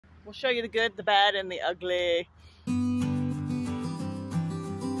We'll show you the good, the bad, and the ugly.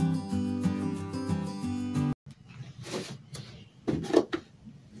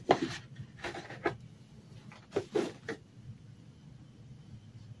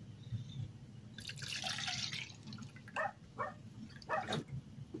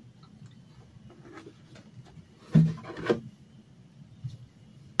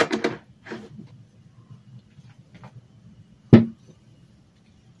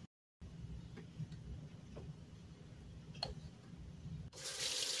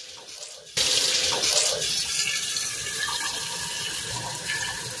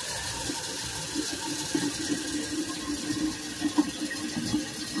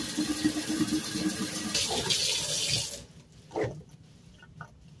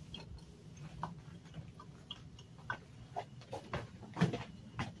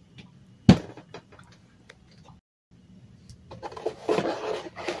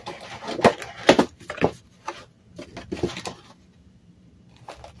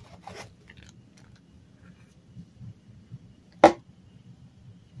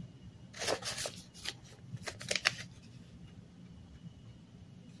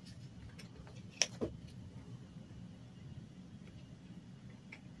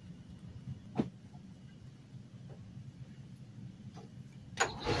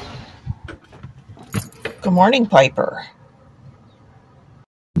 Good morning, Piper.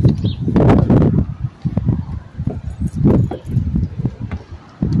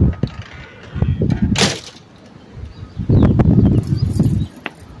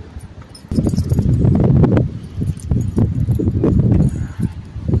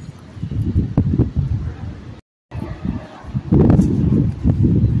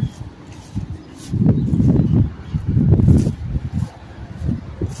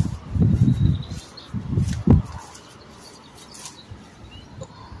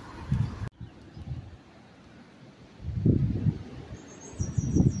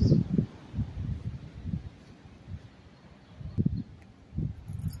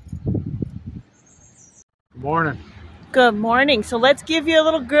 Morning. Good morning. So let's give you a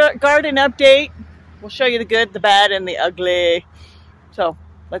little garden update. We'll show you the good, the bad, and the ugly. So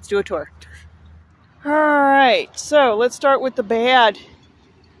let's do a tour. All right, so let's start with the bad.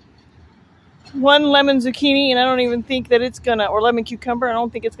 One lemon zucchini, and I don't even think that it's gonna, or lemon cucumber, I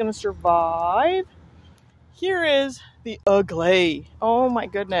don't think it's gonna survive. Here is the ugly. Oh my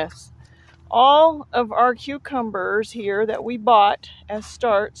goodness. All of our cucumbers here that we bought as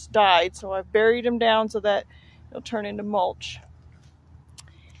starts died, so I've buried them down so that it'll turn into mulch.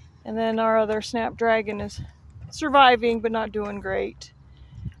 And then our other snapdragon is surviving but not doing great.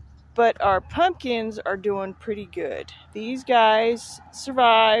 But our pumpkins are doing pretty good. These guys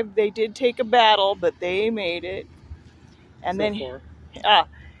survived. They did take a battle, but they made it. And So then far.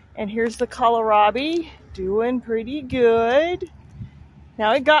 and here's the kohlrabi, doing pretty good.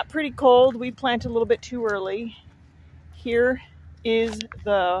 Now it got pretty cold. We planted a little bit too early. Here is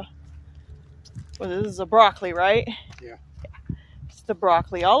the, well, this is a broccoli, right? Yeah. It's the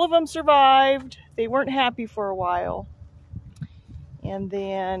broccoli. All of them survived. They weren't happy for a while. And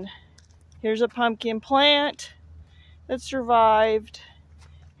then here's a pumpkin plant that survived.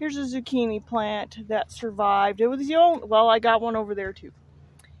 Here's a zucchini plant that survived. It was the only, well, I got one over there too.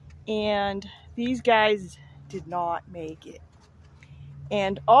 And these guys did not make it.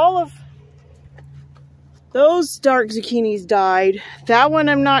 And all of those dark zucchinis died. That one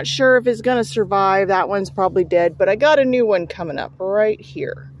I'm not sure if it's gonna survive. That one's probably dead, but I got a new one coming up right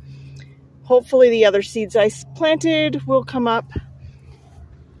here. Hopefully the other seeds I planted will come up,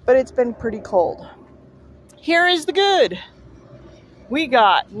 but it's been pretty cold. Here is the good. We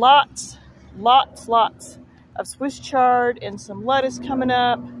got lots of Swiss chard and some lettuce coming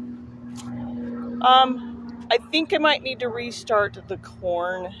up. I think I might need to restart the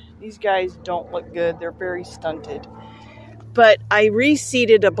corn. These guys don't look good. They're very stunted. But I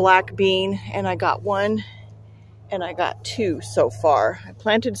reseeded a black bean, and I got one, and I got two so far. I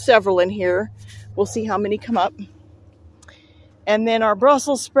planted several in here. We'll see how many come up. And then our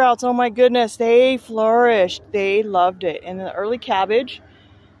Brussels sprouts, oh my goodness, they flourished. They loved it. And the early cabbage,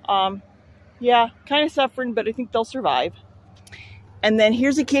 yeah, kind of suffering, but I think they'll survive. And then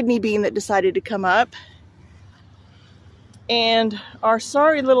here's a kidney bean that decided to come up. And our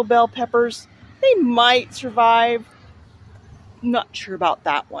sorry little bell peppers, they might survive. Not sure about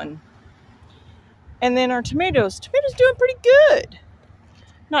that one. And then our tomatoes doing pretty good.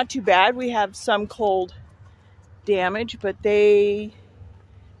 Not too bad. We have some cold damage, but they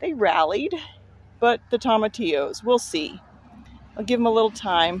rallied. But the tomatillos, we'll see. I'll give them a little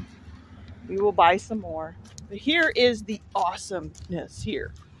time. We will buy some more. But here is the awesomeness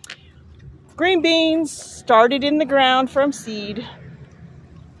here. green beans started in the ground from seed.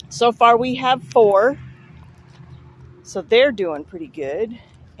 So far we have 4. So they're doing pretty good.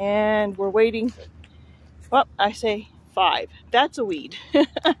 And we're waiting, well, I say 5. That's a weed.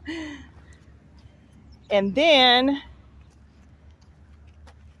 And then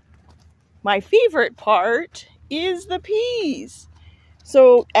my favorite part is the peas.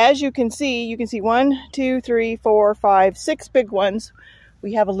 So as you can see 1, 2, 3, 4, 5, 6 big ones.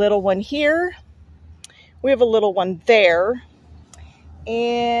 We have a little one here. We have a little one there.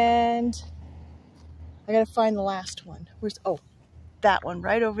 And I gotta find the last one. Oh, that one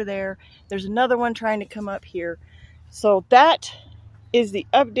right over there. There's another one trying to come up here. So that is the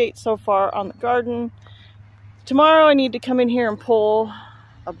update so far on the garden. Tomorrow I need to come in here and pull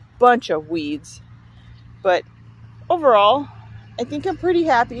a bunch of weeds. But overall, I think I'm pretty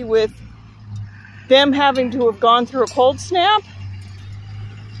happy with them having to have gone through a cold snap.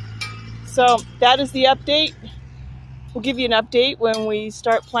 So that is the update. We'll give you an update when we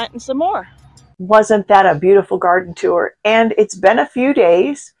start planting some more. Wasn't that a beautiful garden tour? And it's been a few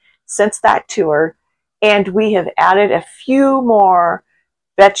days since that tour, and we have added a few more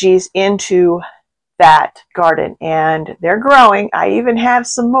veggies into that garden, and they're growing. I even have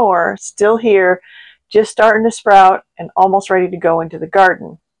some more still here, just starting to sprout and almost ready to go into the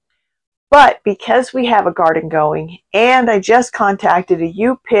garden. But because we have a garden going, and I just contacted a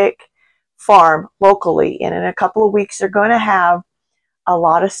U-Pick farm locally, and in a couple of weeks they're going to have a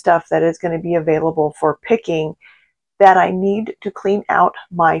lot of stuff that is going to be available for picking, that I need to clean out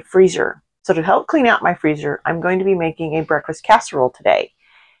my freezer. So to help clean out my freezer, I'm going to be making a breakfast casserole today.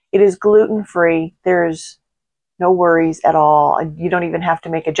 It is gluten-free. There's no worries at all. You don't even have to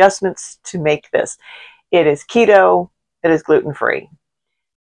make adjustments to make this. It is keto. It is gluten-free.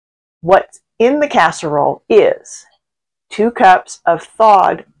 What's in the casserole is 2 cups of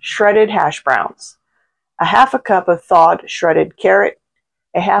thawed shredded hash browns, a half a cup of thawed shredded carrot,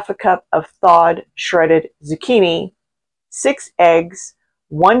 a half a cup of thawed shredded zucchini, 6 eggs,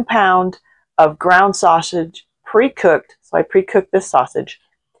 1 pound of ground sausage pre-cooked. So I pre-cooked this sausage.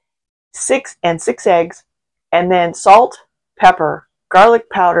 6 eggs, and then salt, pepper, garlic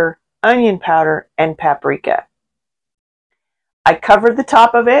powder, onion powder, and paprika. I covered the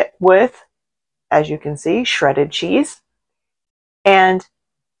top of it with, as you can see, shredded cheese, and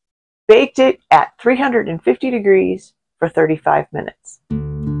baked it at 350 degrees for 35 minutes.